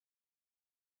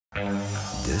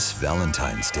This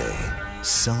Valentine's Day,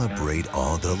 celebrate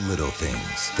all the little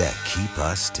things that keep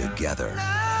us together.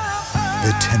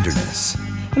 The tenderness.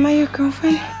 Am I your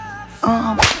girlfriend?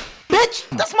 Bitch,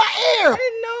 that's my ear! I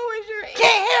didn't know it was your ear.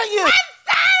 Can't hear you! I'm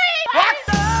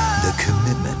sorry! The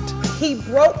commitment. He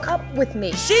broke up with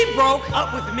me. She broke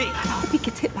up with me. I hope he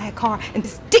gets hit by a car and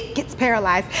his dick gets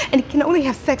paralyzed and he can only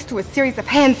have sex through a series of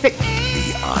hand signals.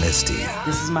 The honesty.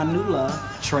 This is my new love,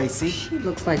 Tracy. She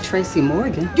looks like Tracy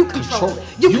Morgan. You control it.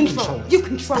 You control it. You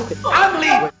control it. I'm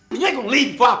leaving. You ain't gonna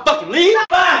leave before I fucking leave.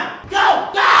 Fine.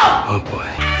 Go! Oh boy.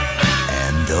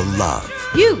 And the love.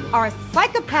 You are a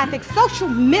psychopathic social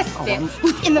misfit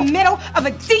who's in the middle of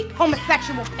a deep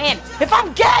homosexual panic. If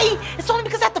I'm gay, it's only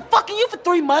because after fucking you for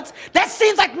 3 months, that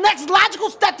seems like the next logical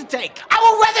step to take. I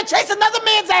would rather chase another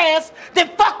man's ass than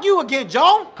fuck you again,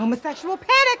 Joan. Homosexual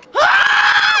panic.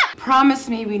 Ah! Promise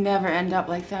me we never end up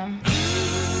like them.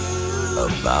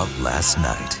 About last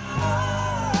night.